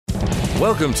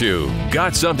Welcome to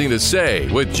Got Something to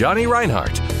Say with Johnny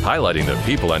Reinhardt, highlighting the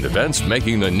people and events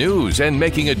making the news and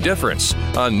making a difference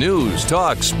on News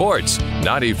Talk Sports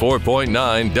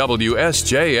 94.9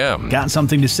 WSJM. Got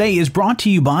Something to Say is brought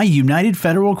to you by United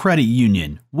Federal Credit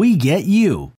Union. We get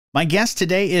you. My guest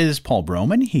today is Paul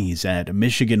Broman. He's at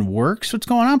Michigan Works. What's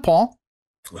going on, Paul?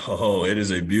 Oh, it is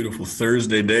a beautiful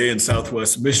Thursday day in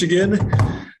Southwest Michigan,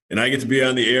 and I get to be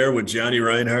on the air with Johnny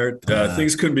Reinhardt.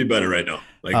 Things couldn't be better right now.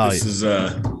 This is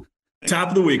top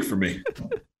of the week for me.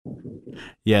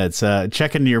 Yeah, it's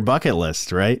checking your bucket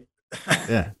list, right?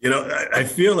 Yeah. I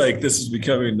feel like this is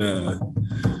becoming a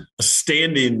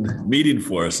standing meeting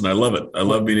for us, and I love it. I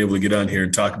love being able to get on here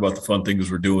and talk about the fun things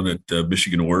we're doing at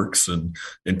Michigan Works, and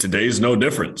today's no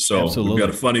different. So Absolutely. We've got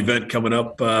a fun event coming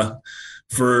up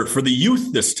for the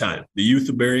youth this time, the youth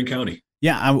of Berrien County.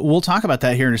 Yeah, we'll talk about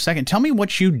that here in a second. Tell me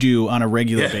what you do on a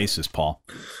regular basis, Paul.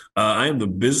 I am the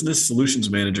business solutions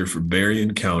manager for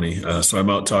Berrien County. So I'm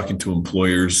out talking to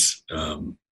employers,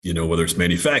 whether it's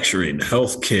manufacturing,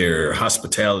 healthcare,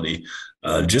 hospitality,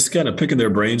 just kind of picking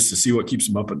their brains to see what keeps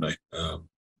them up at night.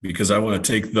 Because I want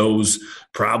to take those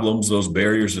problems, those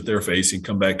barriers that they're facing,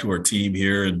 come back to our team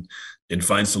here and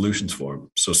find solutions for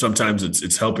them. So sometimes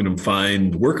it's helping them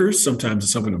find workers. Sometimes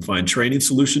it's helping them find training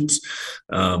solutions.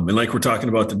 And like we're talking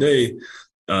about today,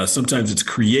 sometimes it's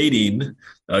creating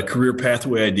career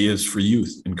pathway ideas for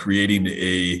youth and creating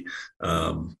a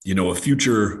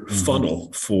future funnel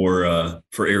for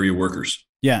area workers.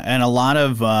 Yeah, and a lot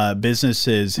of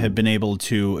businesses have been able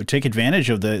to take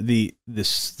advantage of the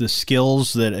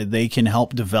skills that they can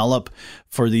help develop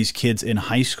for these kids in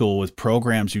high school with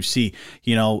programs. You see,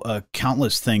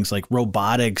 countless things like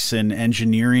robotics and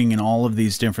engineering and all of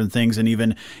these different things, and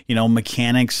even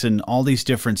mechanics and all these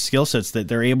different skill sets that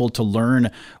they're able to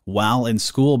learn while in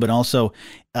school. But also,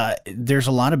 there's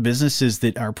a lot of businesses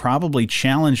that are probably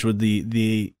challenged with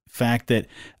the fact that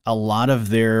a lot of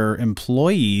their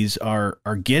employees are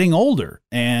getting older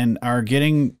and are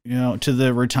getting to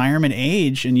the retirement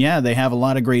age, and they have a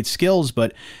lot of great skills,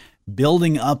 but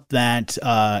building up that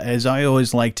as I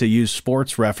always like to use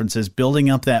sports references, building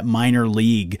up that minor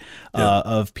league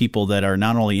of people that are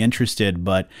not only interested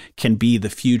but can be the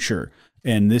future.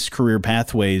 And this Career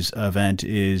Pathways event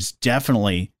is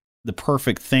definitely the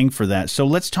perfect thing for that. So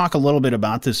let's talk a little bit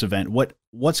about this event.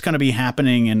 What's going to be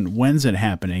happening and when's it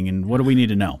happening and what do we need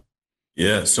to know?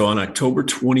 Yeah, so on October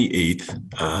 28th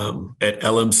at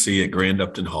LMC at Grand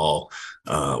Upton Hall,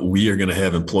 we are going to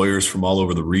have employers from all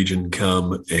over the region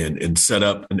come and set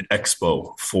up an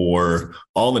expo for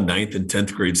all the 9th and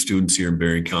 10th grade students here in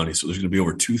Berrien County. So there's going to be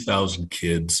over 2,000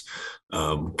 kids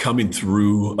coming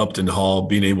through Upton Hall,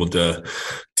 being able to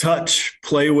touch,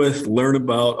 play with, learn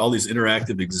about all these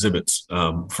interactive exhibits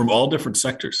from all different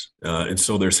sectors. And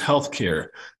so there's healthcare,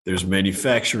 there's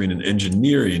manufacturing and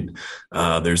engineering,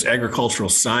 there's agricultural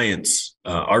science,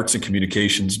 arts and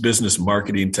communications, business,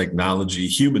 marketing, technology,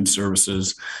 human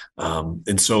services.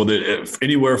 And so that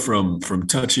anywhere from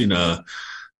touching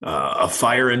a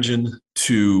fire engine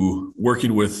to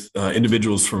working with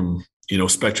individuals from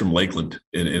Spectrum Lakeland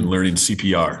and learning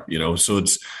CPR, so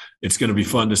it's going to be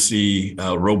fun to see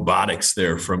robotics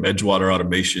there from Edgewater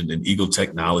Automation and Eagle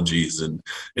Technologies and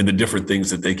the different things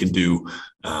that they can do.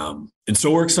 And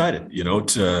so we're excited,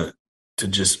 to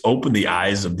just open the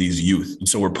eyes of these youth. And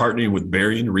so we're partnering with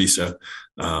Berrien RESA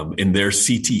in their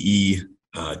CTE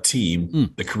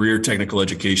team, the Career Technical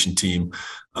Education team,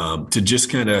 to just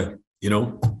kind of,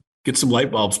 get some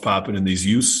light bulbs popping in these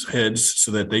youth's heads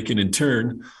so that they can in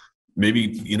turn maybe,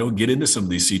 get into some of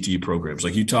these CTE programs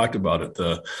like you talked about it,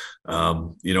 the,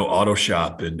 auto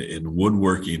shop and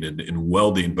woodworking and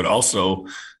welding, but also,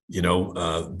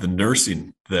 the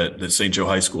nursing that St. Joe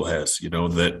High School has,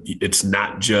 that it's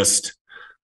not just,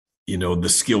 the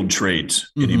skilled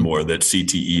trades anymore that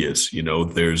CTE is,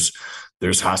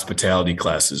 there's hospitality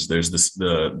classes, there's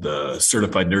the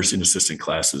certified nursing assistant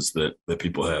classes that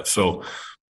people have. So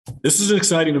this is an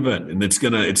exciting event, and it's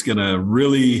gonna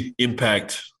really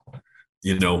impact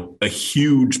a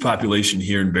huge population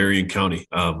here in Berrien County.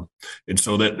 And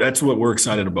so that's what we're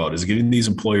excited about, is getting these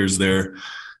employers there,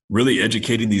 really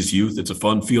educating these youth. It's a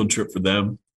fun field trip for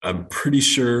them. I'm pretty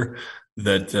sure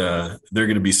that they're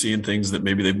going to be seeing things that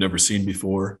maybe they've never seen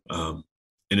before. And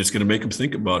it's going to make them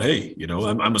think about, hey,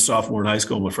 I'm a sophomore in high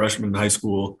school, I'm a freshman in high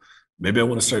school. Maybe I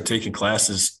want to start taking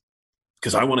classes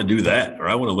because I want to do that, or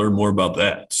I want to learn more about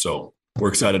that. So we're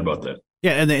excited about that.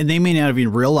 Yeah, and they may not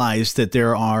even realize that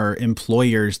there are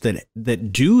employers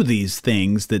that do these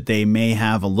things that they may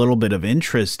have a little bit of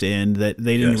interest in that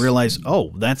they didn't realize.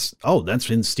 That's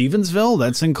in Stevensville.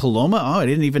 That's in Coloma. Oh, I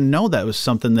didn't even know that was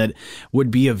something that would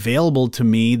be available to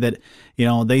me. That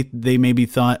they maybe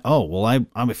thought, oh, well,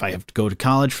 if I have to go to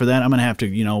college for that, I'm going to have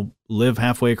to live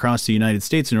halfway across the United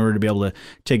States in order to be able to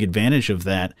take advantage of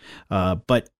that.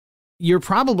 But you're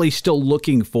probably still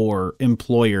looking for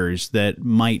employers that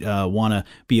might want to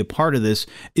be a part of this.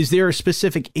 Is there a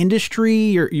specific industry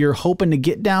you're hoping to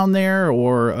get down there,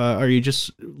 or are you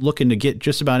just looking to get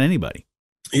just about anybody?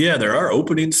 Yeah, there are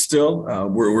openings still.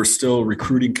 We're still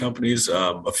recruiting companies.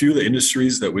 A few of the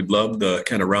industries that we'd love to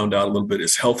kind of round out a little bit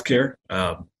is healthcare.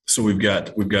 So we've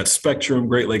got Spectrum,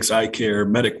 Great Lakes Eye Care,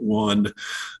 Medic One.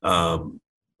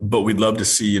 But we'd love to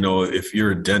see, if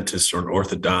you're a dentist or an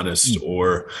orthodontist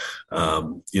or,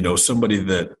 somebody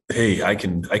that, hey, I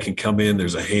can come in,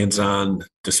 there's a hands-on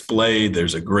display,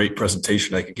 there's a great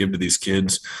presentation I could give to these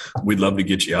kids. We'd love to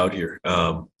get you out here.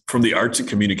 From the arts and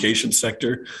communication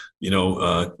sector,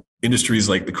 industries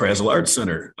like the Krasel Arts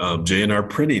Center, J&R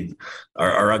Printing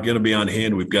are going to be on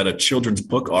hand. We've got a children's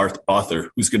book author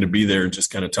who's going to be there and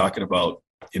just kind of talking about,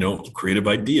 creative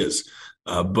ideas.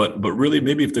 But really,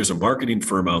 maybe if there's a marketing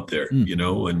firm out there,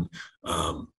 and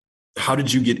how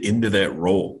did you get into that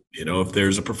role? If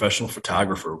there's a professional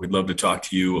photographer, we'd love to talk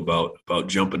to you about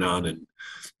jumping on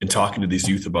and talking to these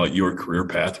youth about your career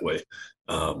pathway.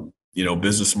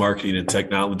 Business marketing and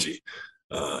technology.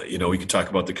 We can talk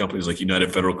about the companies like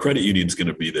United Federal Credit Union is going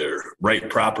to be there, Right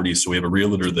Properties. So we have a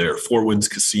realtor there, Four Winds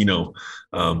Casino,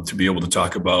 to be able to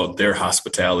talk about their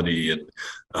hospitality and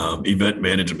event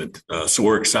management. So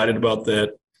we're excited about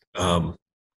that.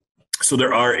 So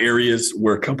there are areas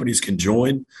where companies can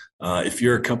join. If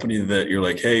you're a company that you're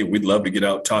like, hey, we'd love to get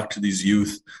out, talk to these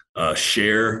youth,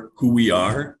 share who we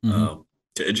are,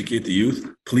 to educate the youth,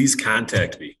 please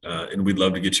contact me. And we'd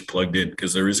love to get you plugged in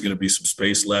because there is going to be some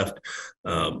space left.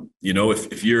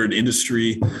 If you're an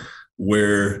industry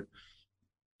where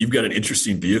you've got an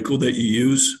interesting vehicle that you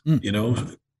use,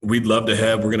 we'd love to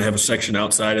we're going to have a section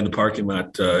outside in the parking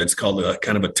lot. It's called a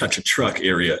kind of a touch a truck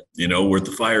area, with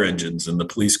the fire engines and the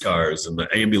police cars and the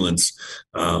ambulance.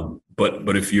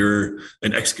 But if you're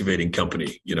an excavating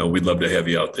company, we'd love to have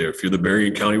you out there. If you're the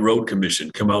Berrien County Road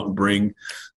Commission, come out and bring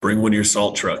one of your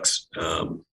salt trucks,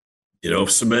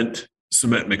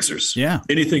 cement mixers,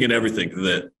 anything and everything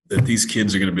that these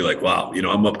kids are going to be like, wow,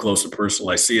 I'm up close and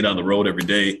personal. I see it on the road every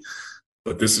day,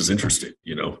 but this is interesting.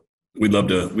 We'd love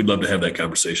to have that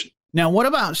conversation. Now, what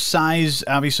about size?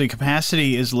 Obviously,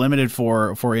 capacity is limited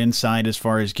for inside as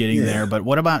far as getting there, but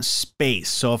what about space?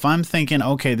 So if I'm thinking,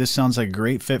 okay, this sounds like a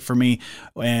great fit for me,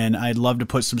 and I'd love to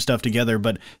put some stuff together,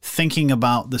 but thinking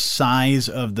about the size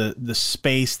of the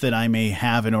space that I may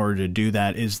have in order to do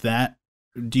that,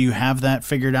 do you have that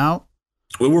figured out?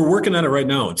 Well, we're working on it right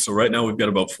now. And so right now we've got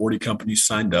about 40 companies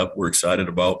signed up. We're excited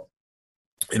about,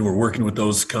 and we're working with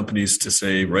those companies to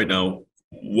say right now,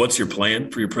 what's your plan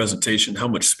for your presentation? How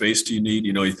much space do you need?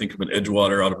 You think of an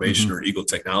Edgewater Automation or Eagle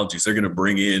Technologies, they're going to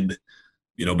bring in,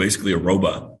 basically a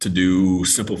robot to do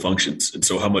simple functions. And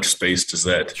so how much space does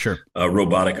that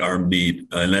robotic arm need?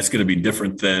 And that's going to be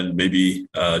different than maybe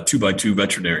 2x2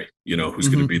 veterinary, who's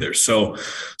going to be there. So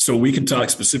we can talk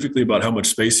specifically about how much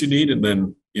space you need. And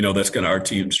then, that's kind of our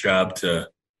team's job to,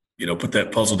 put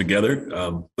that puzzle together.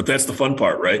 But that's the fun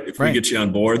part, right? If we get you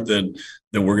on board, then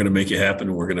we're going to make it happen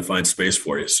and we're going to find space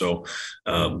for you. So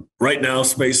right now,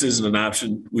 space isn't an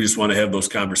option. We just want to have those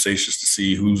conversations to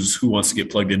see who wants to get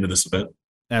plugged into this event.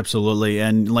 Absolutely.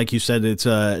 And like you said, it's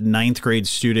ninth grade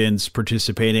students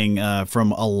participating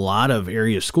from a lot of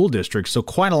area school districts. So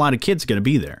quite a lot of kids going to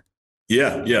be there.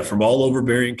 Yeah. From all over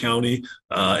Berrien County.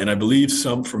 And I believe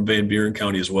some from Van Buren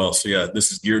County as well. So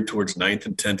this is geared towards 9th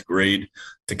and 10th grade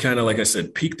to kind of, like I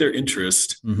said, pique their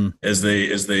interest as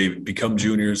they become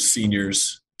juniors,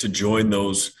 seniors, to join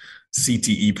those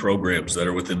CTE programs that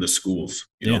are within the schools,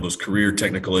 those career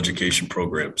technical education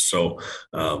programs. So,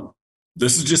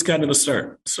 this is just kind of the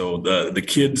start. So the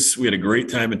kids, we had a great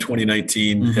time in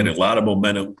 2019, had a lot of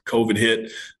momentum. COVID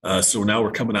hit. So now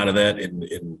we're coming out of that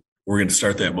and we're going to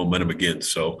start that momentum again.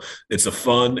 So it's a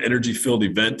fun, energy-filled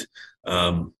event.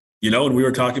 And we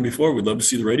were talking before, we'd love to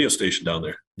see the radio station down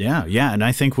there. Yeah. And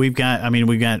I think we've got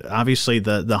obviously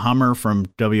the Hummer from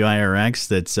WIRX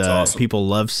that's awesome. People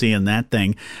love seeing that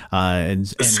thing. And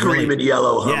screaming really,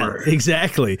 yellow Hummer. Yeah,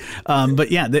 exactly.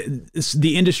 But yeah,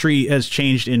 the industry has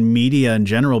changed in media in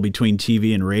general between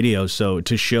TV and radio. So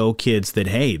to show kids that,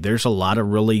 hey, there's a lot of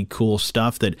really cool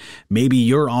stuff that maybe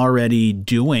you're already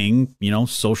doing,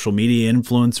 social media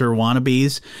influencer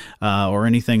wannabes or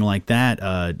anything like that,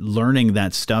 learning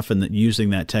that stuff and using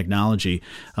that technology,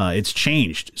 it's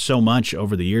changed so much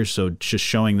over the years. So just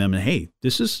showing them, hey,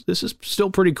 this is still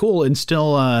pretty cool and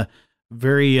still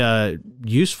very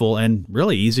useful and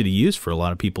really easy to use for a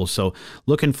lot of people. So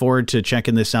looking forward to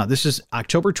checking this out. This is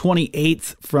October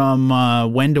 28th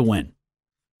from when to when?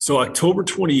 So October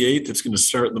 28th, it's going to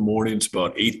start in the morning. It's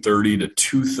about 8:30 to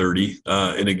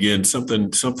 2:30. And again, something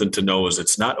to know is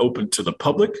it's not open to the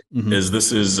public, as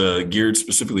this is geared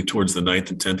specifically towards the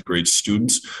 9th and 10th grade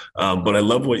students. But I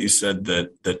love what you said,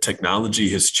 that technology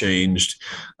has changed.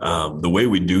 The way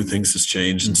we do things has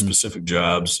changed in specific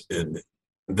jobs. And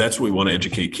that's what we want to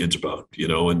educate kids about,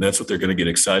 and that's what they're going to get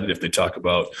excited if they talk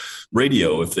about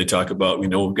radio, if they talk about, we've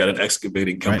got an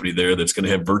excavating company there that's going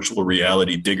to have virtual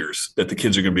reality diggers that the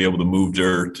kids are going to be able to move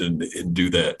dirt and do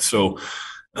that. So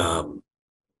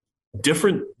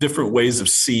different ways of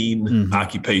seeing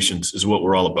occupations is what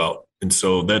we're all about. And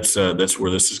so that's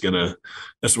where this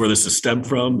is stemmed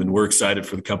from. And we're excited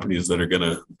for the companies that are going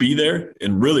to be there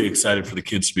and really excited for the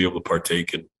kids to be able to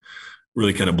partake and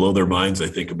really kind of blow their minds, I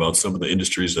think, about some of the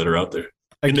industries that are out there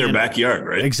in their backyard,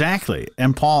 right? Exactly.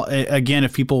 And Paul, again,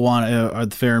 if people are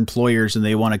fair employers and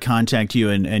they want to contact you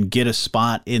and get a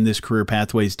spot in this Career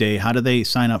Pathways Day, how do they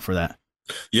sign up for that?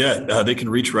 Yeah, they can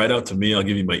reach right out to me. I'll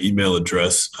give you my email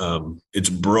address. It's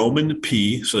Brohman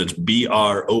P, so it's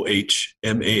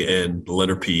BROHMAN, the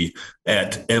letter P,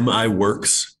 at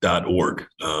miworks.org.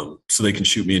 So they can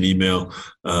shoot me an email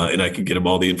and I can get them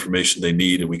all the information they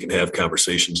need, and we can have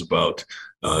conversations about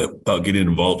getting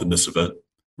involved in this event.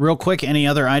 Real quick, any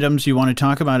other items you want to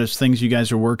talk about as things you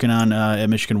guys are working on at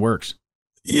Michigan Works?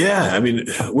 Yeah,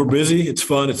 we're busy. It's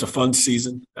fun. It's a fun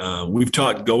season. We've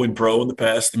taught Going Pro in the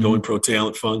past, the Going Pro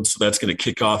Talent Fund. So that's going to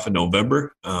kick off in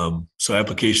November. So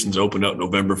applications open up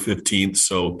November 15th.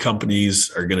 So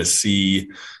companies are going to see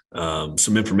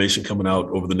some information coming out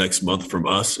over the next month from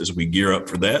us as we gear up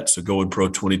for that. So Going Pro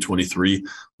 2023.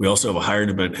 We also have a hiring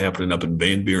event happening up in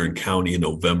Van Buren County in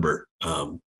November.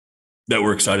 That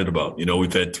we're excited about.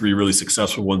 We've had 3 really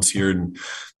successful ones here in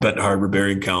Benton Harbor,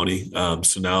 Berrien County.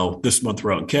 So now this month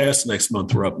we're out in Cass, next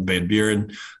month we're up in Van Buren,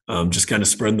 just kind of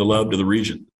spreading the love to the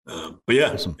region. But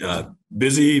yeah, awesome.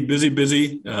 Busy.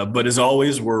 But as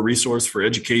always, we're a resource for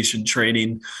education,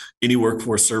 training, any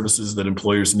workforce services that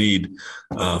employers need.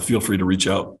 Feel free to reach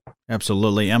out.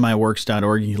 Absolutely.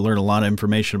 miworks.org. You can learn a lot of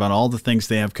information about all the things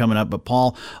they have coming up. But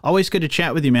Paul, always good to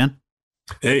chat with you, man.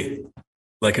 Hey.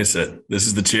 Like I said, this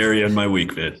is the cherry on my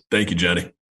week, man. Thank you,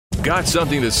 Johnny. Got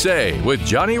Something to Say with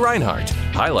Johnny Reinhardt,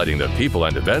 highlighting the people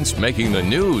and events making the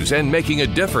news and making a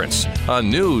difference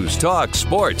on News Talk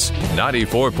Sports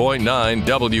 94.9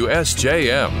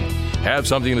 WSJM. Have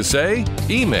something to say?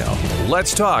 Email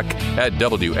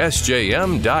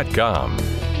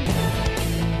letstalk@WSJM.com.